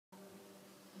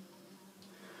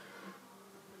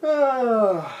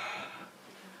Ah.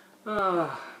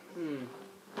 Ah. Hmm.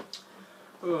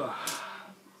 Ooh.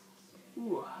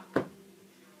 Ooh.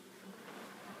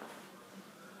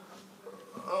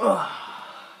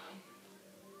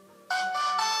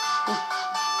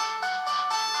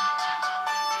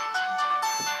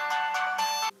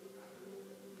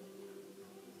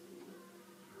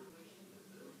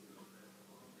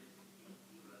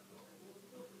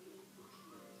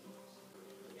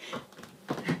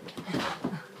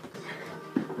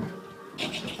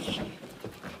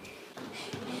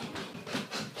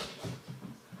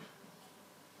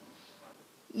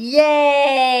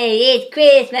 Yay! It's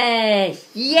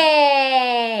Christmas!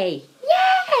 Yay!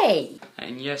 Yay!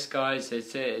 And yes, guys,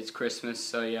 it's Christmas.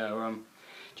 So yeah,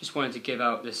 just wanted to give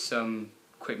out this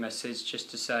quick message just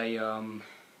to say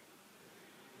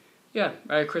yeah,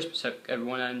 Merry Christmas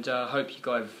everyone, and hope you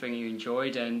got everything you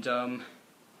enjoyed, and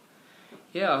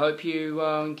yeah, I hope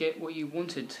you get what you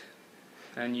wanted,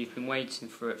 and you've been waiting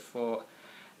for it for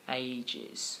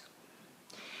ages.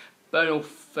 But in all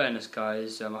fairness,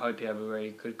 guys, I hope you have a very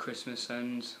good Christmas,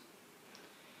 and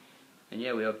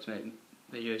yeah, we hope to make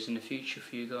videos in the future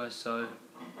for you guys. So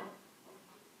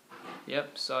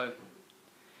yep, so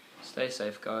stay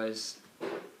safe, guys.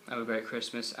 Have a great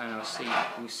Christmas, and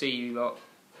we'll see you lot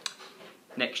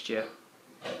next year.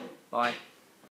 Bye.